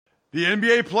The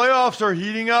NBA playoffs are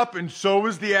heating up, and so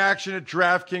is the action at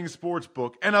DraftKings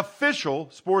Sportsbook, an official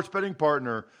sports betting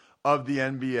partner of the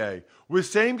NBA. With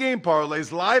same-game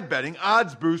parlays, live betting,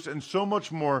 odds boosts, and so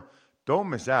much more, don't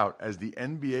miss out as the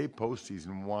NBA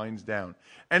postseason winds down.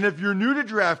 And if you're new to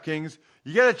DraftKings,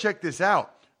 you got to check this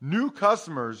out. New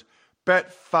customers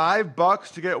bet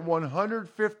 $5 to get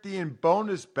 $150 in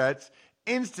bonus bets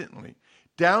instantly.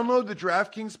 Download the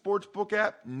DraftKings Sportsbook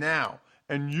app now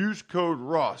and use code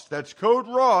ROSS. That's code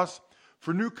ROSS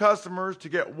for new customers to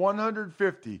get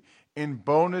 $150 in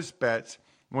bonus bets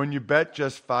when you bet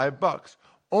just $5.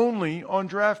 Only on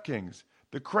DraftKings.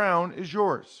 The crown is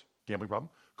yours. Gambling problem?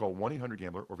 Call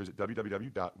 1-800-GAMBLER or visit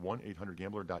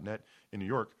www.1800gambler.net. In New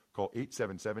York, call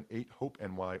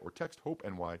 877-8-HOPE-NY or text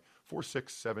HOPE-NY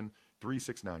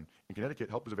 467-369. In Connecticut,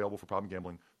 help is available for problem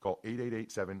gambling. Call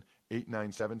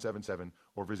 888-7-897-7777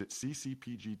 or visit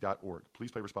ccpg.org.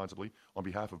 Please play responsibly on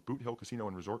behalf of Boot Hill Casino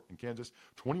and Resort in Kansas.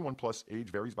 21 plus, age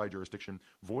varies by jurisdiction.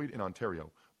 Void in Ontario.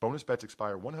 Bonus bets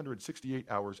expire 168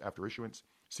 hours after issuance.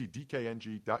 See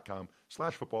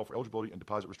dkng.com/football for eligibility and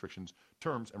deposit restrictions,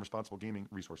 terms, and responsible gaming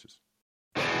resources.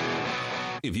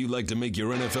 If you'd like to make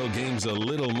your NFL games a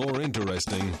little more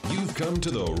interesting, you've come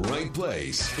to the right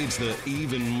place. It's the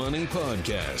Even Money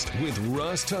Podcast with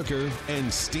Ross Tucker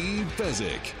and Steve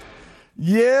Fezzik.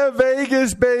 Yeah,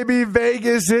 Vegas, baby,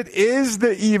 Vegas. It is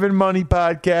the Even Money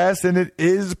Podcast, and it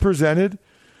is presented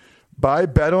by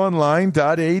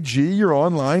BetOnline.ag, your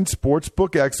online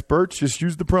sportsbook experts. Just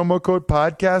use the promo code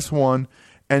PODCAST1,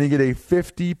 and you get a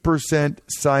 50%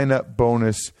 sign-up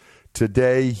bonus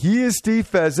today. He is Steve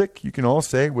Fezzik. You can all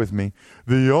say it with me.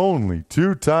 The only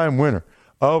two-time winner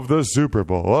of the Super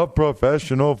Bowl of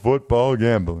professional football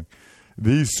gambling.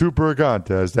 The Super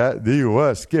Contest at the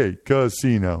Westgate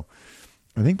Casino.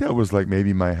 I think that was like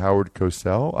maybe my Howard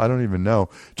Cosell. I don't even know.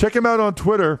 Check him out on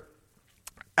Twitter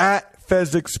at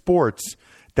Fezzik Sports.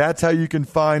 That's how you can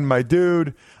find my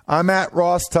dude. I'm at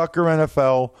Ross Tucker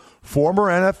NFL, former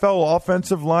NFL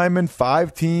offensive lineman,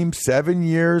 5 teams, 7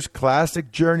 years,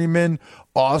 classic journeyman,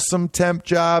 awesome temp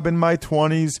job in my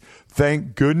 20s.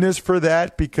 Thank goodness for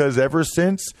that, because ever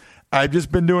since, I've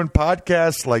just been doing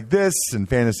podcasts like this and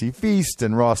Fantasy Feast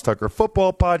and Ross Tucker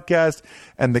Football Podcast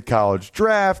and the College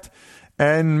Draft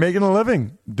and making a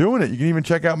living doing it. You can even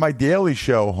check out my daily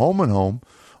show, Home and Home,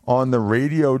 on the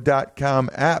radio.com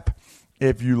app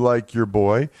if you like your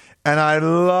boy. And I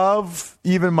love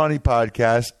Even Money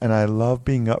Podcast, and I love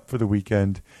being up for the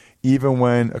weekend. Even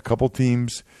when a couple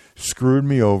teams screwed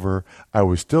me over, I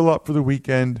was still up for the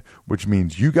weekend, which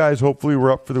means you guys hopefully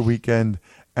were up for the weekend.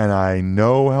 And I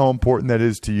know how important that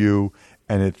is to you,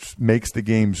 and it makes the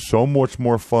game so much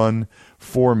more fun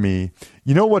for me.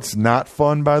 You know what's not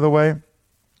fun, by the way?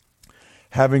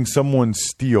 Having someone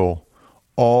steal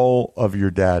all of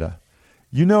your data.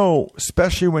 You know,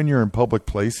 especially when you're in public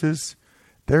places,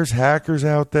 there's hackers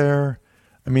out there.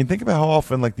 I mean, think about how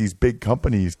often like these big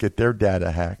companies get their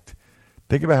data hacked.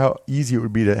 Think about how easy it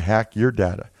would be to hack your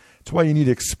data. That's why you need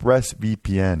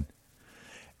ExpressVPN.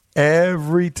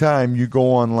 Every time you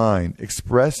go online,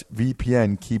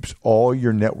 ExpressVPN keeps all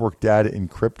your network data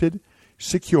encrypted,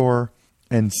 secure,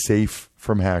 and safe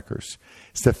from hackers.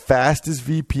 It's the fastest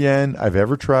VPN I've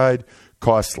ever tried,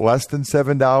 costs less than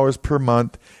 $7 per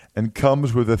month, and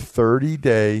comes with a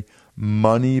 30-day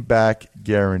money-back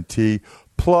guarantee.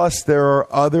 Plus, there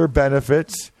are other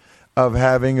benefits of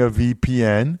having a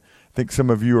VPN. I think some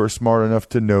of you are smart enough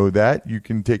to know that. You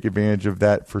can take advantage of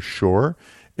that for sure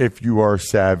if you are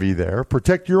savvy there.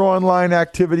 Protect your online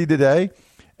activity today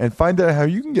and find out how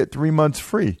you can get 3 months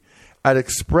free at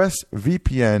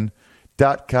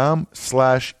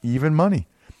expressvpn.com/evenmoney.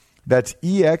 That's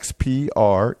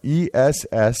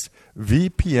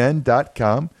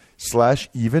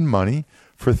expressvpn.com/evenmoney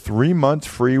for 3 months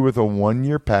free with a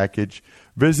 1-year package.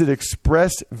 Visit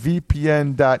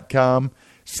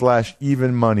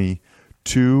expressvpn.com/evenmoney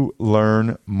to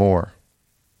learn more.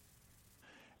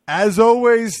 As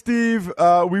always, Steve,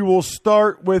 we will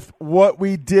start with what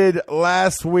we did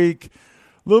last week.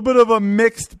 A little bit of a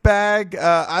mixed bag.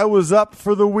 I was up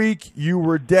for the week. You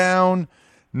were down.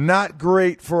 Not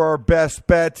great for our best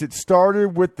bets. It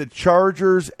started with the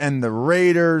Chargers and the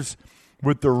Raiders,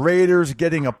 with the Raiders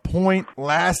getting a point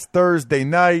last Thursday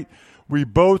night. We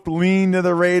both leaned to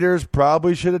the Raiders.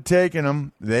 Probably should have taken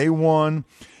them. They won.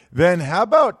 Then how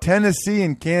about Tennessee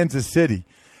and Kansas City?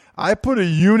 I put a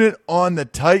unit on the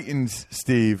Titans,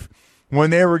 Steve, when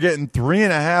they were getting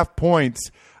 3.5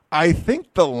 points. I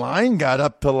think the line got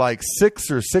up to like 6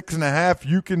 or 6.5.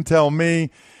 You can tell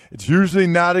me. It's usually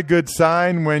not a good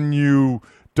sign when you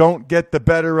don't get the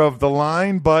better of the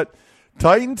line, but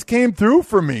Titans came through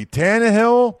for me.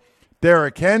 Tannehill,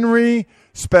 Derrick Henry,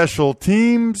 special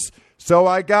teams. So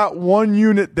I got 1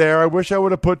 unit there. I wish I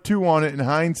would have put 2 on it in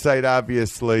hindsight,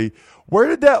 obviously. Where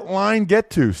did that line get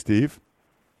to, Steve?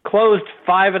 Closed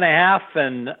 5.5,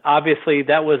 and obviously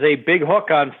that was a big hook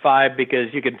on 5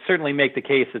 because you could certainly make the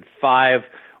case that 5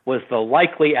 was the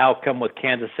likely outcome with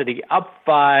Kansas City up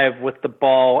 5 with the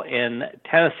ball in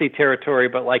Tennessee territory.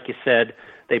 But like you said,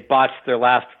 they botched their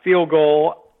last field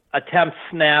goal attempt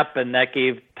snap, and that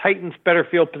gave Titans better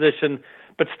field position,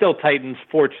 but still Titans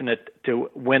fortunate to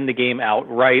win the game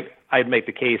outright. I'd make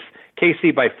the case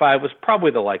KC by 5 was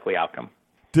probably the likely outcome.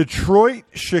 Detroit,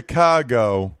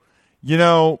 Chicago. You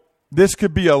know, this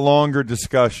could be a longer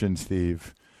discussion,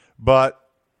 Steve, but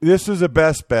this is a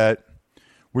best bet.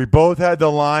 We both had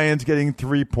the Lions getting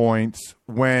 3 points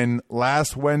when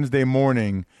last Wednesday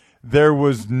morning there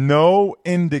was no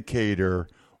indicator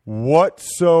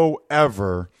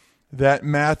whatsoever that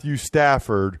Matthew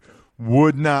Stafford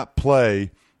would not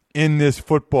play in this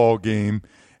football game.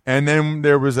 And then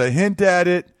there was a hint at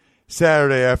it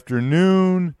Saturday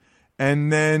afternoon,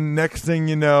 and then next thing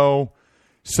you know,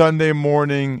 Sunday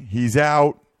morning, he's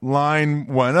out, line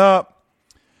went up,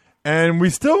 and we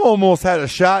still almost had a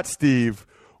shot, Steve,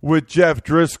 with Jeff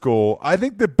Driscoll. I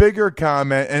think the bigger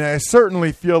comment, and I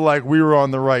certainly feel like we were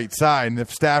on the right side, and if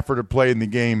Stafford had played in the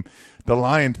game, the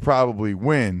Lions probably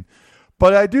win.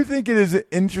 But I do think it is an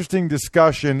interesting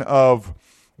discussion of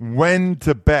when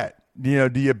to bet. You know,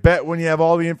 do you bet when you have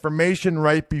all the information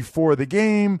right before the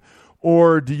game,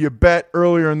 or do you bet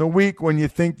earlier in the week when you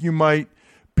think you might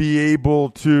be able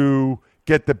to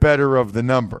get the better of the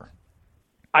number?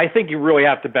 I think you really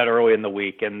have to bet early in the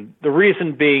week. And the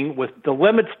reason being, with the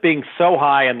limits being so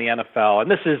high in the NFL, and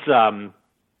this is a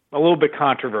little bit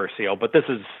controversial, but this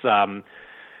is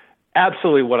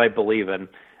absolutely what I believe in.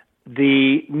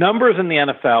 The numbers in the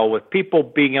NFL with people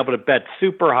being able to bet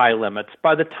super high limits,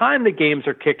 by the time the games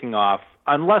are kicking off,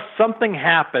 unless something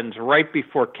happens right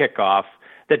before kickoff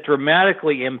that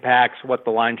dramatically impacts what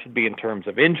the line should be in terms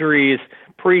of injuries,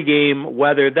 pregame,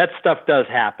 weather, that stuff does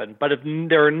happen. But if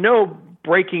there are no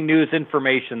breaking news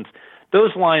informations,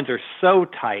 those lines are so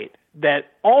tight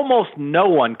that almost no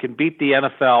one can beat the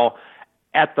NFL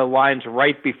at the lines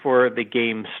right before the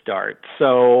game starts.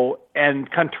 So,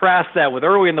 and contrast that with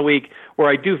early in the week, where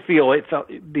I do feel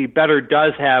the bettor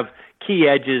does have key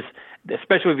edges,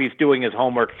 especially if he's doing his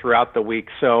homework throughout the week.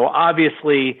 So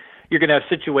obviously you're going to have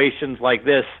situations like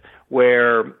this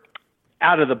where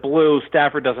out of the blue,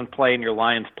 Stafford doesn't play and your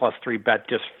Lions +3 bet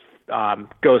just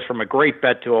goes from a great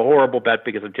bet to a horrible bet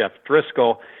because of Jeff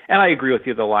Driscoll. And I agree with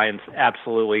you, the Lions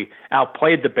absolutely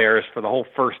outplayed the Bears for the whole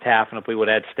first half, and if we would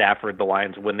add Stafford, the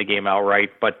Lions win the game outright.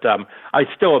 But I'm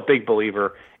still a big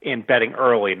believer in betting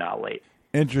early, not late.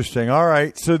 Interesting. All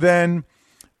right. So then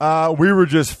we were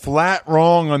just flat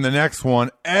wrong on the next one.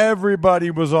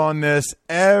 Everybody was on this.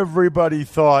 Everybody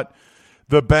thought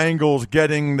the Bengals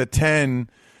getting the 10,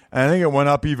 and I think it went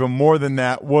up even more than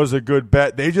that, was a good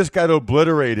bet. They just got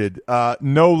obliterated.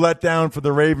 No letdown for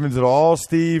the Ravens at all,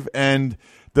 Steve, and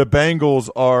the Bengals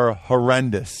are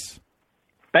horrendous.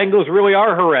 Bengals really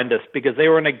are horrendous because they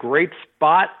were in a great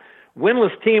spot.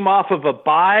 Winless team off of a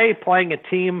bye, playing a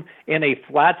team in a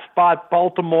flat spot,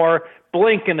 Baltimore.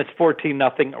 Blink and it's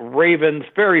 14-0. Ravens,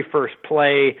 very first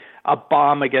play, a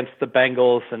bomb against the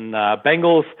Bengals. And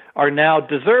Bengals are now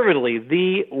deservedly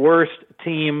the worst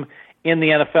team in the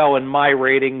NFL in my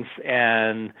ratings,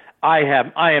 and I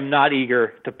am not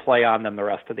eager to play on them the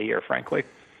rest of the year, frankly.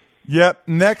 Yep.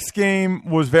 Next game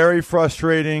was very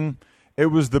frustrating. It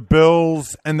was the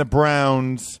Bills and the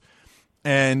Browns,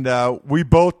 and we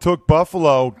both took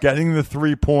Buffalo getting the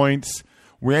 3 points.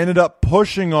 We ended up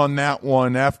pushing on that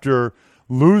one after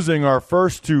losing our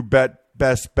first two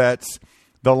best bets,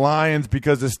 the Lions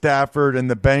because of Stafford and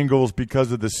the Bengals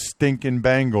because of the stinking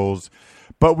Bengals.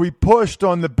 But we pushed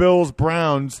on the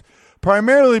Bills-Browns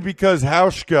primarily because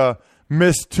Hauschka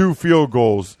missed 2 field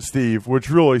goals, Steve, which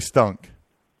really stunk.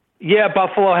 Yeah,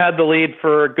 Buffalo had the lead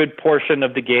for a good portion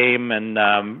of the game,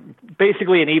 and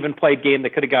basically an even-played game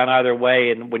that could have gone either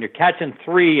way. And when you're catching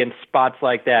 3 in spots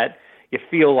like that, you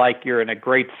feel like you're in a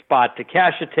great spot to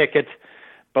cash a ticket,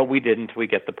 but we didn't. We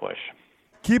get the push.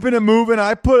 Keeping it moving,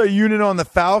 I put a unit on the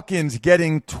Falcons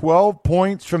getting 12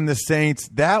 points from the Saints.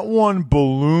 That one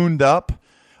ballooned up.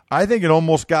 I think it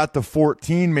almost got to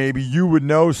 14 maybe. You would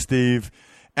know, Steve.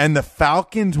 And the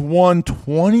Falcons won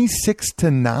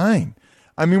 26-9.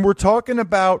 I mean, we're talking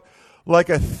about like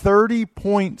a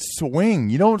 30-point swing.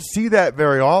 You don't see that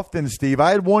very often, Steve.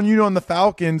 I had one unit on the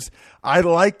Falcons. I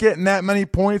like getting that many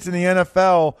points in the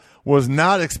NFL. Was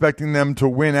not expecting them to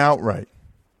win outright.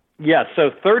 Yeah,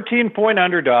 so 13-point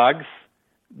underdogs.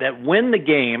 that win the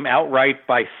game outright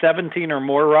by 17 or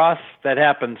more, Ross. That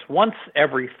happens once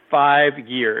every 5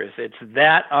 years. It's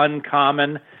that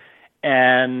uncommon.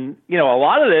 And, a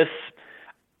lot of this,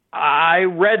 I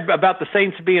read about the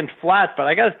Saints being flat, but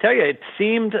I got to tell you, it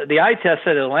seemed the eye test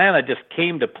at Atlanta just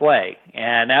came to play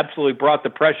and absolutely brought the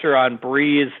pressure on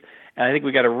Breeze. And I think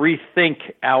we got to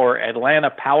rethink our Atlanta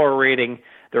power rating.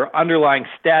 Their underlying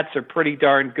stats are pretty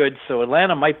darn good, so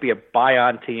Atlanta might be a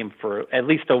buy-on team for at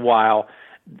least a while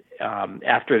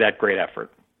after that great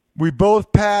effort. We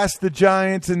both passed the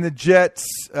Giants and the Jets.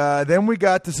 Then we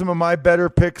got to some of my better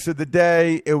picks of the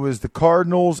day. It was the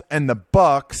Cardinals and the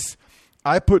Bucks.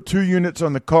 I put 2 units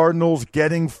on the Cardinals,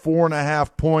 getting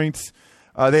 4.5 points.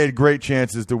 They had great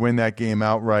chances to win that game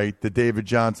outright. The David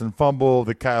Johnson fumble,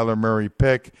 the Kyler Murray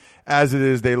pick. As it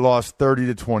is, they lost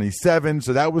 30-27,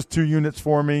 so that was 2 units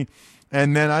for me.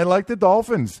 And then I like the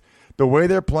Dolphins. The way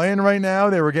they're playing right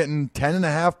now, they were getting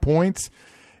 10.5 points.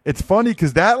 It's funny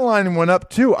because that line went up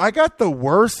too. I got the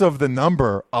worst of the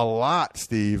number a lot,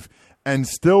 Steve, and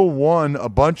still won a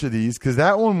bunch of these because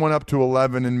that one went up to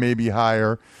 11 and maybe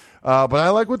higher. But I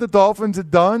like what the Dolphins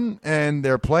had done, and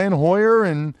they're playing Hoyer,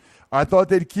 and I thought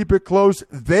they'd keep it close.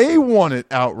 They won it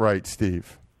outright,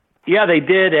 Steve. Yeah, they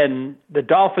did, and the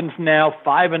Dolphins now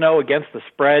 5-0 against the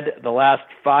spread. The last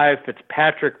 5,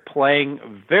 Fitzpatrick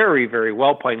playing very, very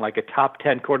well, playing like a top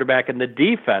 10 quarterback, and the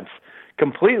defense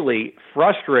completely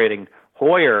frustrating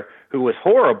Hoyer, who was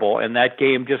horrible in that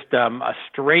game, just a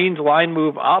strange line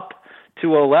move up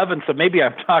to 11. So maybe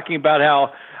I'm talking about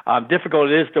how difficult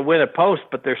it is to win a post,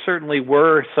 but there certainly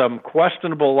were some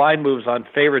questionable line moves on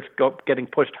favorites getting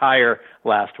pushed higher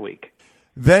last week.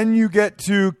 Then you get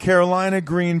to Carolina,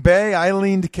 Green Bay. I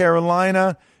leaned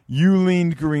Carolina. You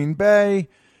leaned Green Bay.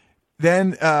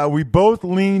 Then we both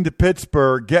leaned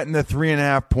Pittsburgh, getting the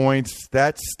 3.5 points.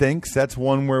 That stinks. That's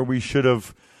one where we should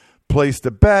have placed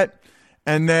a bet.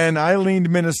 And then I leaned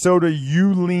Minnesota.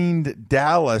 You leaned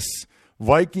Dallas.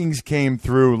 Vikings came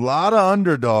through. A lot of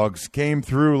underdogs came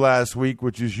through last week,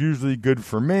 which is usually good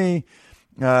for me.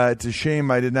 It's a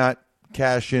shame I did not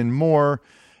cash in more.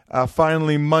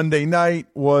 Finally, Monday night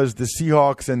was the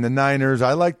Seahawks and the Niners.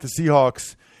 I like the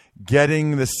Seahawks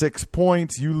getting the 6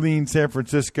 points. You lean San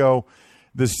Francisco.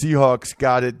 The Seahawks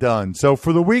got it done. So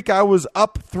for the week, I was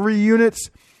up 3 units.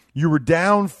 You were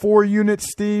down 4 units,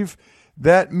 Steve.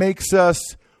 That makes us,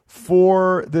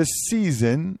 for the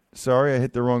season, sorry, I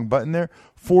hit the wrong button there.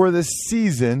 For the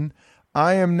season,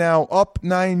 I am now up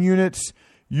 9 units.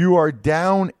 You are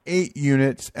down 8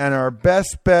 units. And our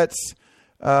best bets,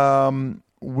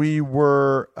 we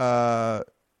were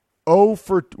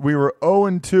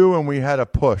 0-2, and we had a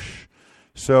push.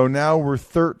 So now we're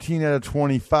 13 out of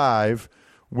 25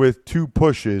 with 2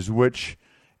 pushes, which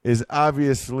is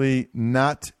obviously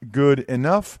not good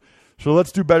enough. So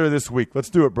let's do better this week. Let's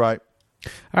do it, Bright.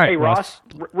 All right, hey, Ross,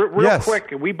 real yes.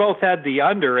 quick, we both had the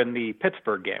under in the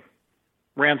Pittsburgh game,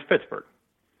 Rams-Pittsburgh.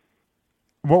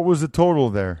 What was the total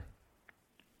there?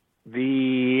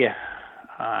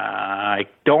 I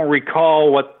don't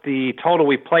recall what the total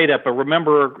we played at, but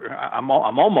remember, I'm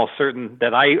almost certain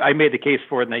that I made the case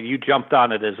for it and that you jumped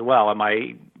on it as well. Am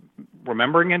I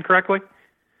remembering incorrectly?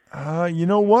 You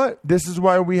know what? This is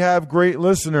why we have great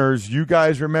listeners. You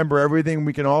guys remember everything.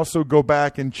 We can also go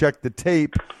back and check the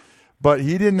tape. But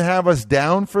he didn't have us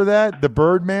down for that. The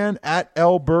Birdman, at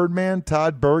L Birdman,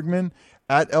 Todd Bergman,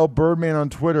 at L Birdman on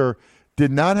Twitter,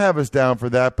 did not have us down for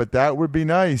that, but that would be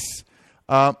nice.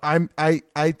 I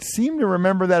seem to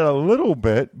remember that a little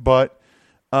bit, but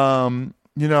I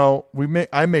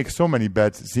make so many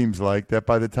bets, it seems like, that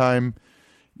by the time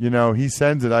he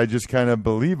sends it, I just kind of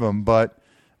believe him. But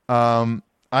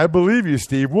I believe you,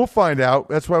 Steve. We'll find out.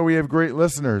 That's why we have great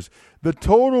listeners. The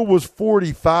total was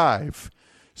 45,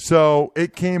 so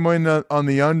it came in on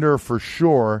the under for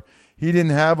sure. He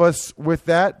didn't have us with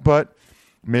that, but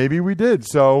maybe we did.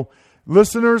 So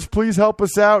listeners, please help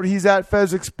us out. He's at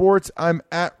Fezzik Sports. I'm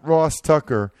at Ross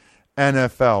Tucker,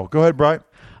 NFL. Go ahead, Brian.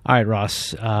 All right, Ross.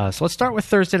 So let's start with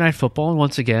Thursday Night Football. And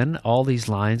once again, all these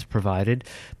lines provided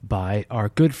by our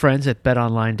good friends at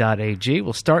betonline.ag.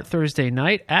 We'll start Thursday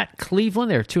night at Cleveland.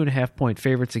 They're 2.5-point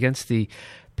favorites against the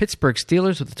Pittsburgh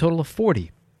Steelers with a total of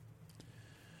 40.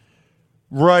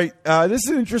 Right. This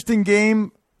is an interesting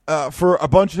game for a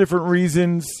bunch of different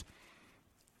reasons.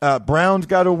 Browns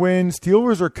got to win.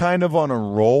 Steelers are kind of on a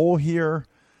roll here.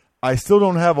 I still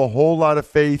don't have a whole lot of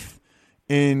faith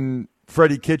in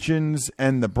Freddie Kitchens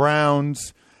and the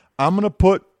Browns. I'm going to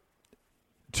put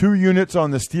 2 units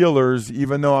on the Steelers,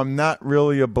 even though I'm not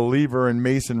really a believer in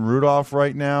Mason Rudolph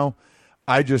right now.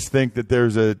 I just think that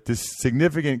there's a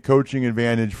significant coaching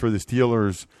advantage for the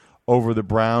Steelers over the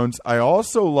Browns. I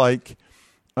also like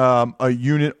a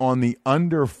unit on the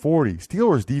under 40.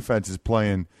 Steelers defense is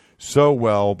playing so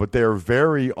well, but they're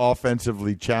very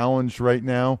offensively challenged right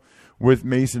now with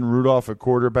Mason Rudolph at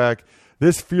quarterback.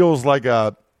 This feels like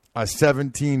a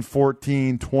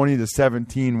 17-14,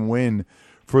 20-17 win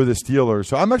for the Steelers.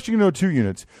 So I'm actually going to go 2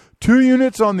 units. 2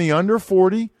 units on the under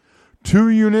 40, 2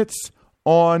 units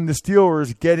on the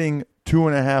Steelers getting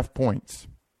 2.5 points.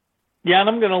 Yeah, and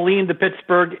I'm going to lean to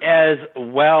Pittsburgh as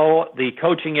well. The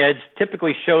coaching edge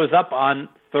typically shows up on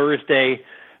Thursday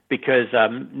because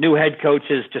new head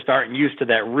coaches just aren't used to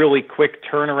that really quick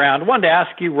turnaround. I wanted to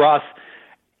ask you, Ross,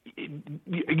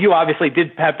 you obviously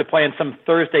did have to play in some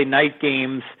Thursday night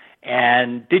games,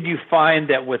 and did you find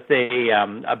that with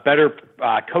a better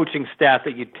coaching staff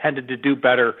that you tended to do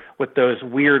better with those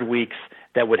weird weeks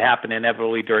that would happen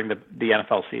inevitably during the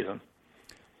NFL season?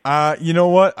 You know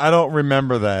what? I don't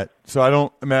remember that.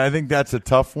 So I think that's a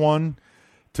tough one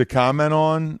to comment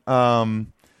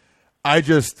on.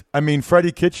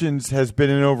 Freddie Kitchens has been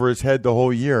in over his head the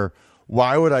whole year.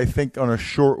 Why would I think on a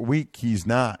short week he's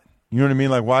not? You know what I mean?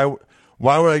 Like,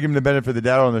 why would I give him the benefit of the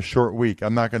doubt on a short week?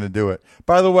 I'm not going to do it.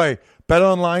 By the way,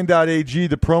 betonline.ag,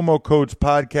 the promo code's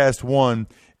podcast1.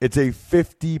 It's a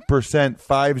 50%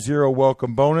 50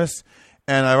 welcome bonus.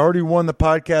 And I've already won the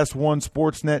Podcast One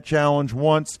Sportsnet Challenge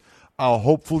once. I'll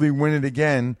hopefully win it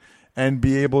again and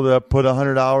be able to put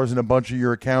 $100 in a bunch of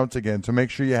your accounts again. So make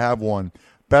sure you have one.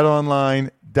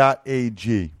 betonline.ag.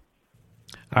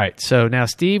 All right, so now,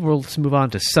 Steve, we'll move on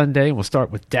to Sunday. We'll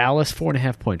start with Dallas,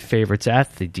 4.5-point favorites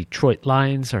at the Detroit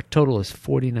Lions. Our total is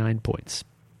 49 points.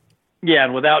 Yeah,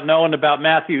 and without knowing about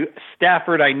Matthew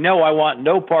Stafford, I know I want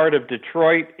no part of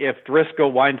Detroit if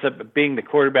Driscoll winds up being the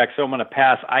quarterback, so I'm going to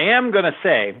pass. I am going to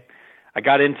say, I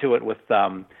got into it with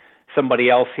somebody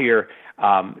else here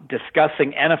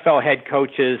discussing NFL head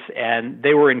coaches, and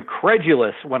they were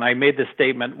incredulous when I made the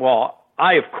statement, well,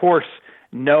 I, of course,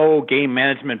 know game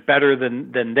management better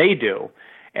than they do.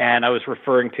 And I was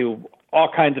referring to all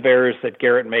kinds of errors that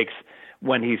Garrett makes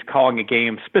when he's calling a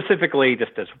game, specifically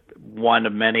just as one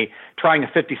of many, trying a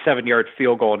 57-yard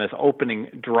field goal in his opening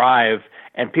drive.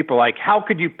 And people are like, how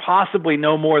could you possibly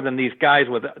know more than these guys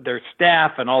with their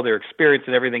staff and all their experience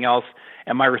and everything else?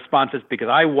 And my response is because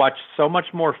I watch so much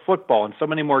more football and so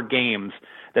many more games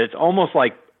that it's almost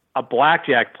like a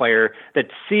blackjack player that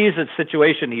sees a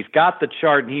situation, he's got the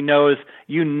chart, and he knows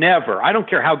you never, I don't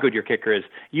care how good your kicker is,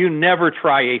 you never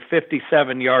try a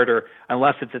 57-yarder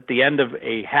unless it's at the end of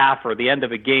a half or the end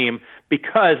of a game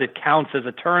because it counts as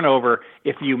a turnover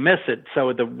if you miss it.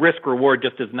 So the risk-reward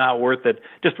just is not worth it.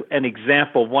 Just an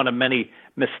example of one of many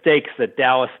mistakes that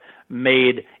Dallas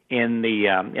made in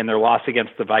their loss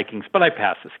against the Vikings. But I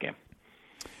passed this game.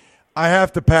 I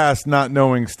have to pass not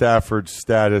knowing Stafford's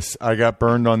status. I got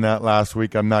burned on that last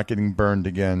week. I'm not getting burned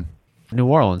again. New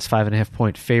Orleans,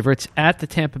 5.5-point favorites at the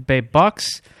Tampa Bay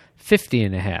Bucks,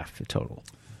 50.5 the total.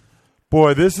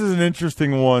 Boy, this is an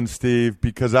interesting one, Steve,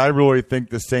 because I really think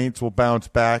the Saints will bounce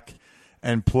back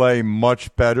and play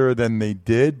much better than they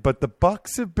did. But the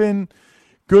Bucks have been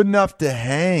good enough to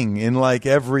hang in like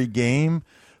every game.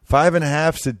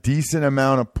 5.5's a decent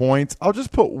amount of points. I'll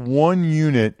just put 1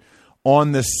 unit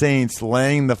on the Saints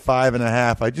laying the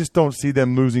 5.5. I just don't see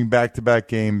them losing back-to-back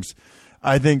games.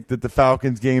 I think that the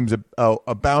Falcons game's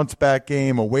a bounce-back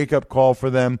game, a wake-up call for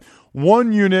them.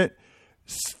 1 unit,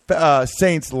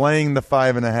 Saints laying the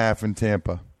 5.5 in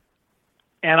Tampa.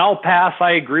 And I'll pass.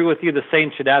 I agree with you. The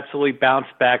Saints should absolutely bounce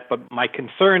back. But my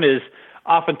concern is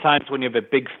oftentimes when you have a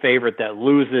big favorite that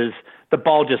loses, the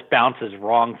ball just bounces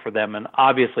wrong for them. And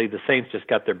obviously the Saints just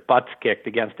got their butts kicked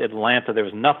against Atlanta. There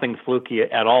was nothing fluky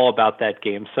at all about that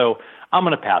game. So I'm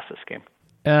going to pass this game.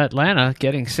 Atlanta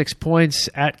getting 6 points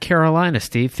at Carolina,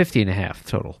 Steve, 50.5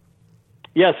 total.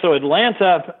 Yeah, so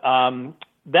Atlanta,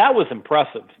 that was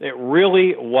impressive. It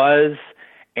really was.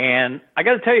 And I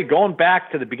got to tell you, going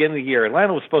back to the beginning of the year,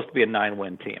 Atlanta was supposed to be a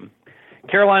 9-win team.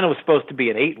 Carolina was supposed to be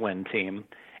an 8-win team.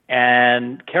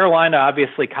 And Carolina,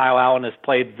 obviously, Kyle Allen has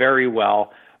played very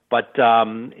well, but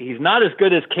he's not as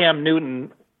good as Cam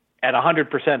Newton at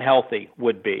 100% healthy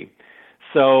would be.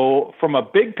 So from a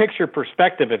big picture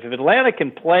perspective, if Atlanta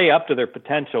can play up to their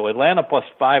potential, Atlanta plus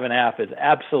 5.5 is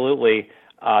absolutely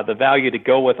the value to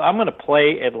go with. I'm going to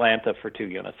play Atlanta for 2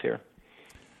 units here.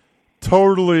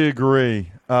 Totally agree.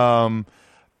 They're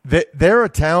a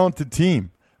talented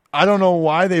team. I don't know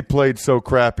why they played so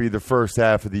crappy the first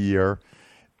half of the year.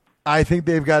 I think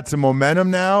they've got some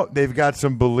momentum now. They've got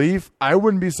some belief. I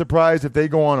wouldn't be surprised if they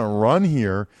go on a run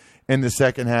here in the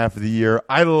second half of the year.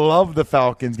 I love the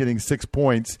Falcons getting 6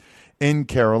 points in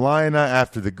Carolina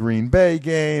after the Green Bay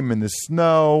game and the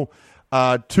snow.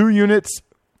 2 units,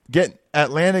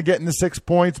 Atlanta getting the 6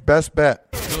 points, best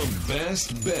bet. The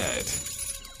best bet.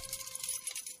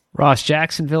 Ross,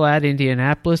 Jacksonville at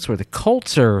Indianapolis, where the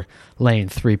Colts are laying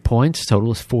 3 points.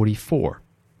 Total is 44.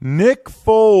 Nick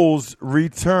Foles'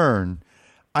 return.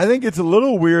 I think it's a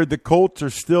little weird the Colts are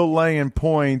still laying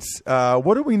points.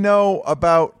 What do we know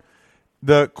about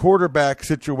the quarterback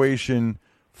situation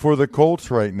for the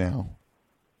Colts right now?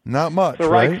 Not much, so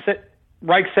right?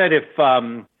 Reich said if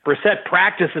Brissett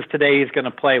practices today, he's going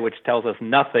to play, which tells us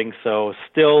nothing. So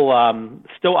still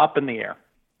up in the air.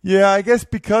 Yeah, I guess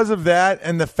because of that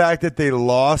and the fact that they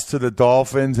lost to the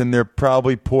Dolphins and they're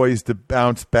probably poised to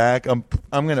bounce back, I'm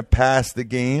going to pass the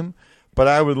game, but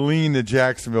I would lean to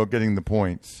Jacksonville getting the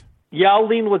points. Yeah, I'll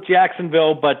lean with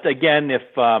Jacksonville, but again, if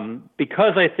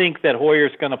because I think that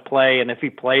Hoyer's going to play, and if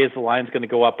he plays, the line's going to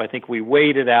go up. I think we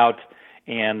wait it out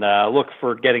and look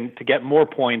for to get more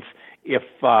points if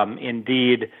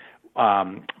indeed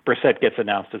Brissett gets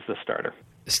announced as the starter.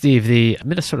 Steve, the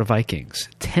Minnesota Vikings,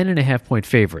 10.5-point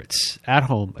favorites at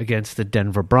home against the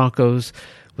Denver Broncos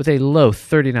with a low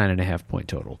 39.5-point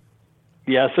total.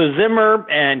 Yeah, so Zimmer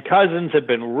and Cousins have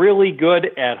been really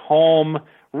good at home,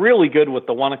 really good with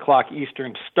the 1 o'clock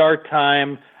Eastern start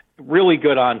time, really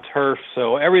good on turf.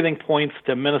 So everything points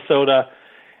to Minnesota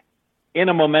in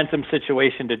a momentum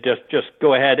situation to just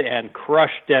go ahead and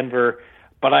crush Denver,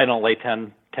 but I don't lay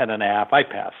 10.5. I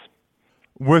pass.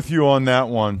 With you on that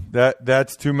one.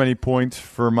 That's too many points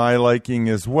for my liking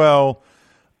as well.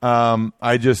 I'm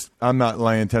not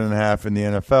laying 10.5 in the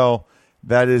NFL.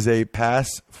 That is a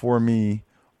pass for me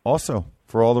also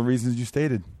for all the reasons you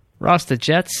stated. Ross, the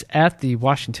Jets at the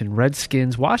Washington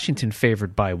Redskins. Washington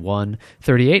favored by 1,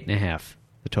 38.5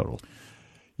 the total.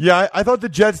 Yeah, I thought the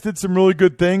Jets did some really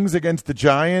good things against the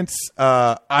Giants.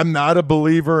 I'm not a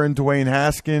believer in Dwayne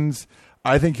Haskins.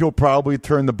 I think he'll probably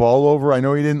turn the ball over. I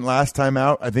know he didn't last time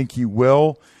out. I think he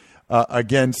will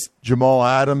against Jamal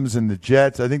Adams and the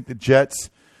Jets. I think the Jets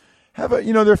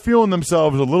they're feeling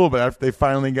themselves a little bit after they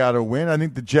finally got a win. I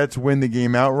think the Jets win the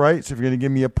game outright. So if you're going to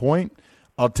give me a point,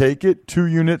 I'll take it. 2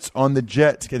 units on the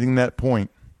Jets getting that point.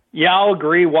 Yeah, I'll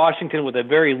agree. Washington with a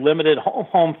very limited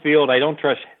home field. I don't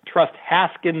trust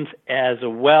Haskins as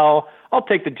well. I'll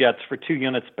take the Jets for 2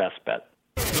 units, best bet.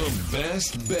 The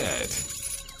best bet.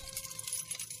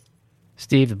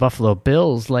 Steve, the Buffalo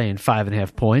Bills laying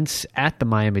 5.5 points at the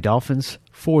Miami Dolphins,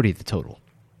 40 the total.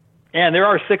 And there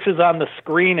are 6s on the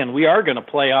screen, and we are going to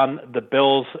play on the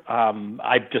Bills.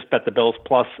 I just bet the Bills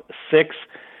plus 6.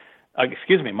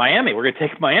 Miami. We're going to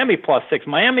take Miami plus 6.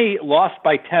 Miami lost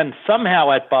by 10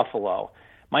 somehow at Buffalo.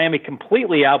 Miami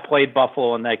completely outplayed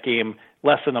Buffalo in that game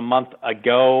less than a month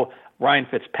ago. Ryan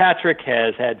Fitzpatrick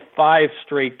has had 5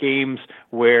 straight games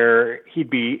where he'd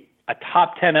be a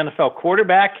top 10 NFL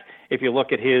quarterback if you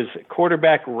look at his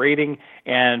quarterback rating.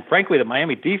 And frankly, the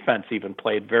Miami defense even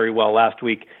played very well last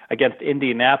week against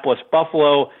Indianapolis.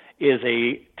 Buffalo is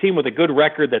a team with a good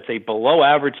record that's a below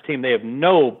average team. They have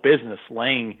no business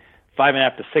laying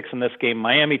 5.5 to 6 in this game.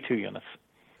 Miami, 2 units.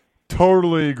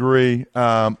 Totally agree.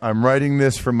 I'm writing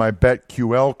this from my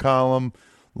BetQL column.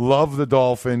 Love the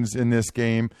Dolphins in this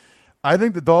game. I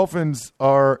think the Dolphins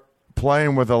are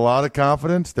playing with a lot of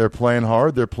confidence. They're playing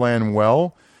hard. They're playing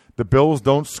well. The Bills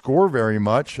don't score very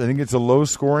much. I think it's a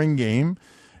low-scoring game,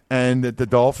 and that the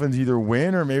Dolphins either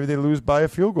win or maybe they lose by a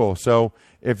field goal. So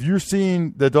if you're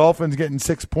seeing the Dolphins getting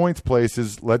 6 points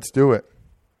places, let's do it.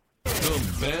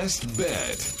 The best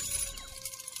bet.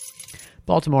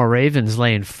 Baltimore Ravens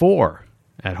laying 4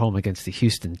 at home against the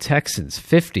Houston Texans.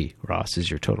 50, Ross, is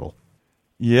your total.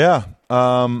 Yeah.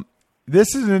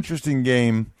 This is an interesting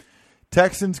game.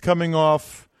 Texans coming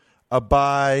off a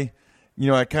bye.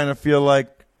 I kind of feel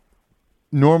like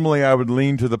normally I would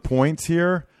lean to the points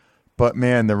here, but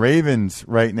man, the Ravens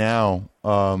right now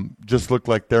just look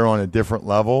like they're on a different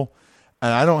level.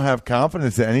 And I don't have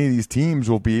confidence that any of these teams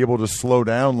will be able to slow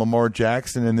down Lamar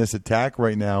Jackson in this attack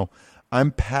right now.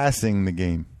 I'm passing the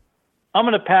game. I'm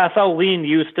going to pass. I'll lean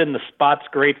Houston. The spot's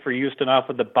great for Houston off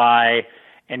of the bye.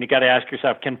 And you got to ask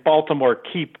yourself, can Baltimore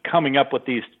keep coming up with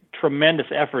these tremendous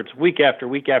efforts week after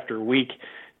week after week?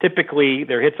 Typically,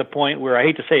 there hits a point where I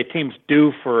hate to say a team's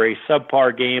due for a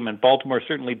subpar game, and Baltimore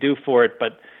certainly due for it.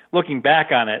 But looking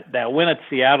back on it, that win at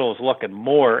Seattle is looking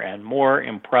more and more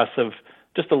impressive.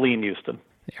 Just a lean Houston.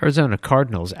 Arizona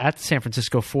Cardinals at the San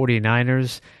Francisco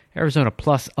 49ers. Arizona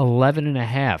plus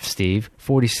 11.5, Steve.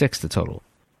 46 the total.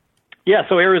 Yeah,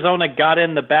 so Arizona got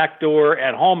in the back door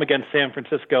at home against San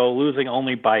Francisco, losing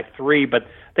only by 3, but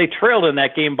they trailed in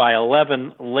that game by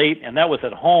 11 late, and that was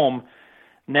at home.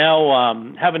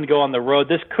 Now having to go on the road,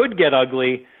 this could get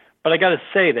ugly, but I got to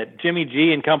say that Jimmy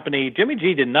G and company, Jimmy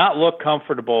G did not look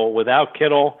comfortable without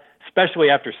Kittle. especially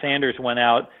after Sanders went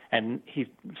out, and he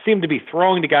seemed to be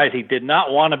throwing to guys he did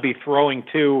not want to be throwing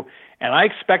to. And I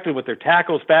expected with their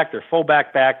tackles back, their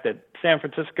fullback back, that San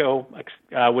Francisco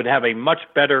would have a much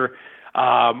better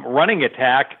running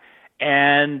attack,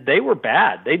 and they were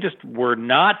bad. They just were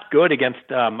not good against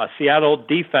a Seattle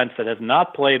defense that has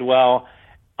not played well.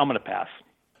 I'm going to pass.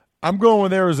 I'm going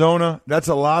with Arizona. That's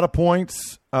a lot of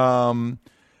points.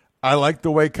 I like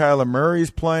the way Kyler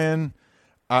Murray's playing.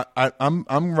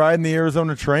 I'm riding the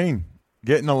Arizona train,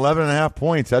 getting 11.5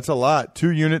 points. That's a lot.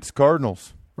 2 units,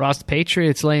 Cardinals. Ross, the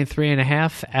Patriots laying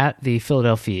 3.5 at the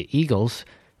Philadelphia Eagles.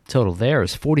 Total there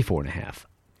is 44.5.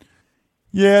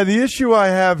 Yeah, the issue I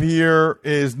have here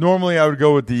is normally I would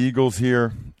go with the Eagles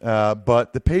here,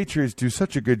 but the Patriots do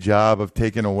such a good job of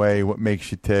taking away what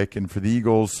makes you tick. And for the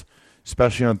Eagles,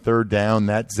 especially on third down,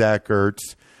 that's Zach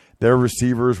Ertz. Their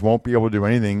receivers won't be able to do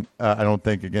anything, I don't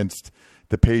think, against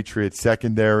the Patriots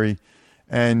secondary.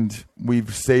 And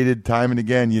we've stated time and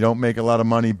again, you don't make a lot of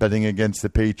money betting against the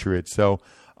Patriots. So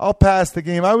I'll pass the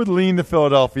game. I would lean to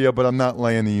Philadelphia, but I'm not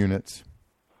laying the units.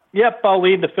 Yep, I'll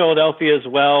lean to Philadelphia as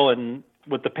well. And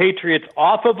with the Patriots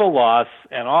off of a loss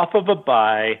and off of a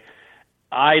bye,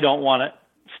 I don't want to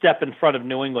step in front of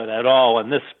New England at all in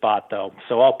this spot, though.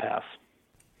 So I'll pass.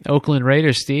 Oakland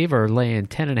Raiders, Steve, are laying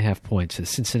 10.5 points to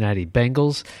Cincinnati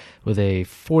Bengals with a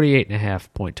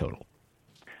 48.5 point total.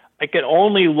 I could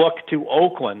only look to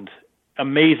Oakland,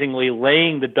 amazingly,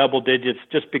 laying the double digits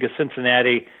just because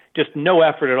Cincinnati, just no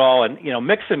effort at all. And,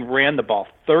 Mixon ran the ball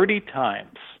 30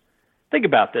 times. Think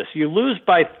about this. You lose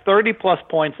by 30-plus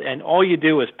points, and all you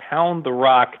do is pound the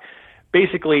rock.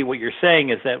 Basically, what you're saying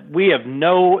is that we have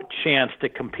no chance to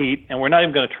compete, and we're not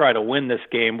even going to try to win this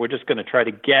game. We're just going to try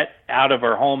to get out of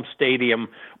our home stadium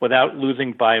without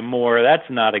losing by more. That's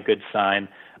not a good sign.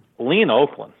 Lean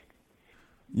Oakland.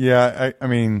 Yeah, I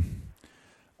mean,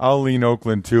 I'll lean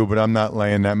Oakland too, but I'm not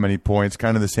laying that many points.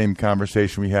 Kind of the same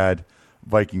conversation we had,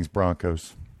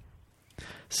 Vikings-Broncos.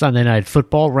 Sunday Night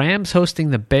Football, Rams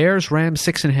hosting the Bears. Rams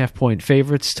 6.5 point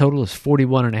favorites. Total is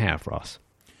 41.5, Ross.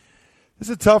 This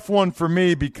is a tough one for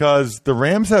me because the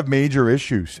Rams have major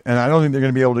issues, and I don't think they're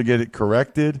going to be able to get it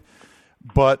corrected.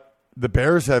 But the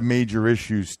Bears have major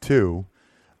issues too.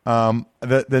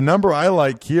 The number I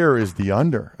like here is the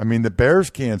under. I mean, the Bears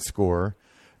can't score.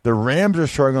 The Rams are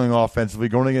struggling offensively,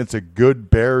 going against a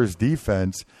good Bears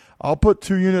defense. I'll put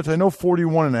 2 units. I know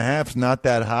 41.5 is not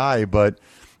that high, but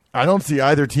I don't see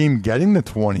either team getting the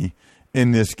 20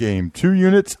 in this game. 2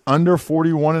 units under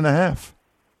 41.5.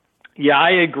 Yeah,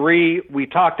 I agree. We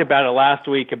talked about it last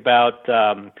week about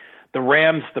the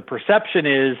Rams. The perception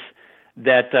is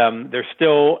that they're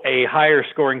still a higher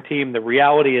scoring team. The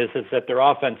reality is that their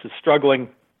offense is struggling,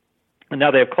 and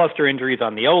now they have cluster injuries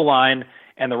on the O-line,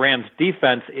 and the Rams'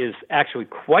 defense is actually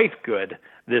quite good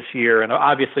this year. And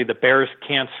obviously the Bears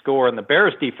can't score, and the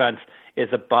Bears' defense is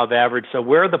above average. So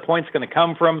where are the points going to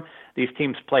come from? These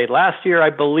teams played last year, I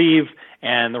believe,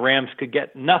 and the Rams could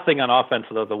get nothing on offense,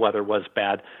 although the weather was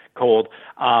bad, cold.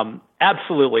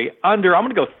 Absolutely. Under, I'm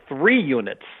going to go 3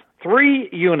 units. 3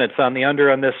 units on the under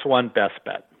on this one. Best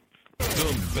bet.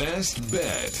 The best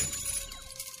bet.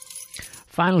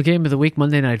 Final game of the week,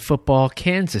 Monday Night Football.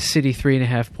 Kansas City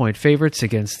 3.5 point favorites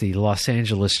against the Los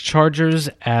Angeles Chargers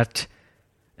at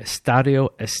Estadio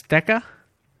Azteca.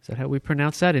 Is that how we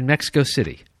pronounce that? In Mexico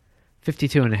City.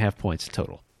 52.5 points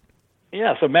total.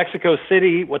 Yeah, so Mexico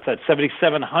City, what's that,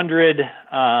 7,700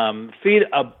 feet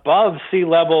above sea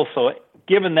level. So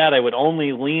given that, I would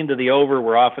only lean to the over,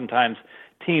 where oftentimes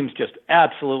teams just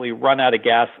absolutely run out of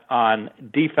gas on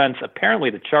defense. Apparently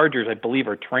the Chargers, I believe,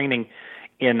 are training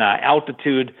in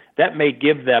altitude. That may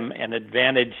give them an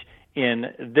advantage in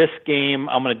this game.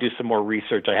 I'm going to do some more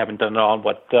research. I haven't done it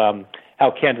on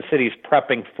how Kansas City is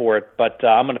prepping for it, but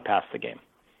I'm going to pass the game.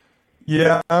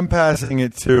 Yeah, I'm passing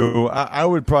it too. I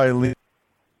would probably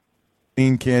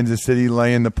lean Kansas City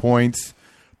laying the points.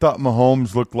 Thought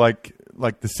Mahomes looked like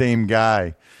the same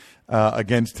guy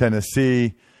against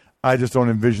Tennessee. I just don't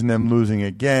envision them losing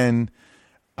again.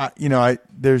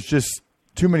 There's just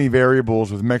too many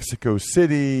variables with Mexico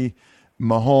City,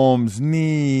 Mahomes'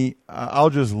 knee.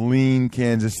 I'll just lean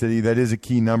Kansas City. That is a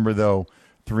key number, though,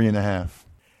 3.5.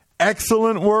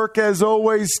 Excellent work, as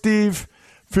always, Steve.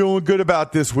 Feeling good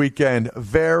about this weekend.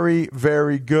 Very,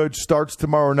 very good. Starts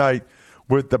tomorrow night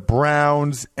with the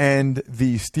Browns and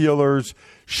the Steelers.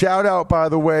 Shout out, by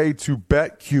the way, to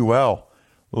BetQL.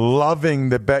 Loving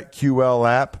the BetQL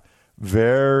app.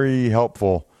 Very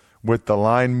helpful with the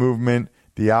line movement,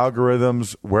 the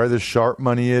algorithms, where the sharp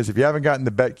money is. If you haven't gotten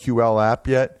the BetQL app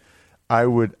yet, I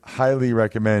would highly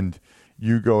recommend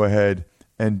you go ahead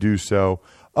and do so.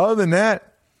 Other than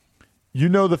that, You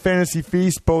know the Fantasy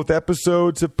Feast. Both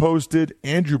episodes have posted.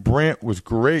 Andrew Brandt was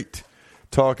great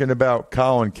talking about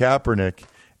Colin Kaepernick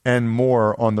and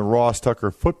more on the Ross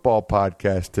Tucker Football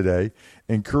Podcast today.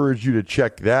 Encourage you to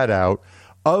check that out.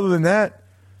 Other than that,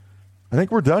 I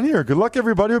think we're done here. Good luck,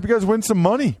 everybody. Hope you guys win some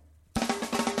money.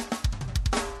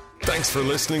 Thanks for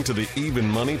listening to the Even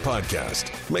Money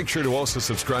Podcast. Make sure to also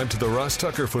subscribe to the Ross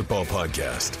Tucker Football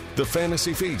Podcast, the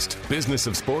Fantasy Feast, Business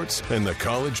of Sports, and the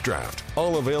College Draft.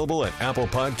 All available at Apple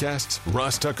Podcasts,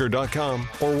 rosstucker.com,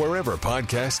 or wherever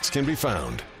podcasts can be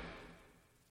found.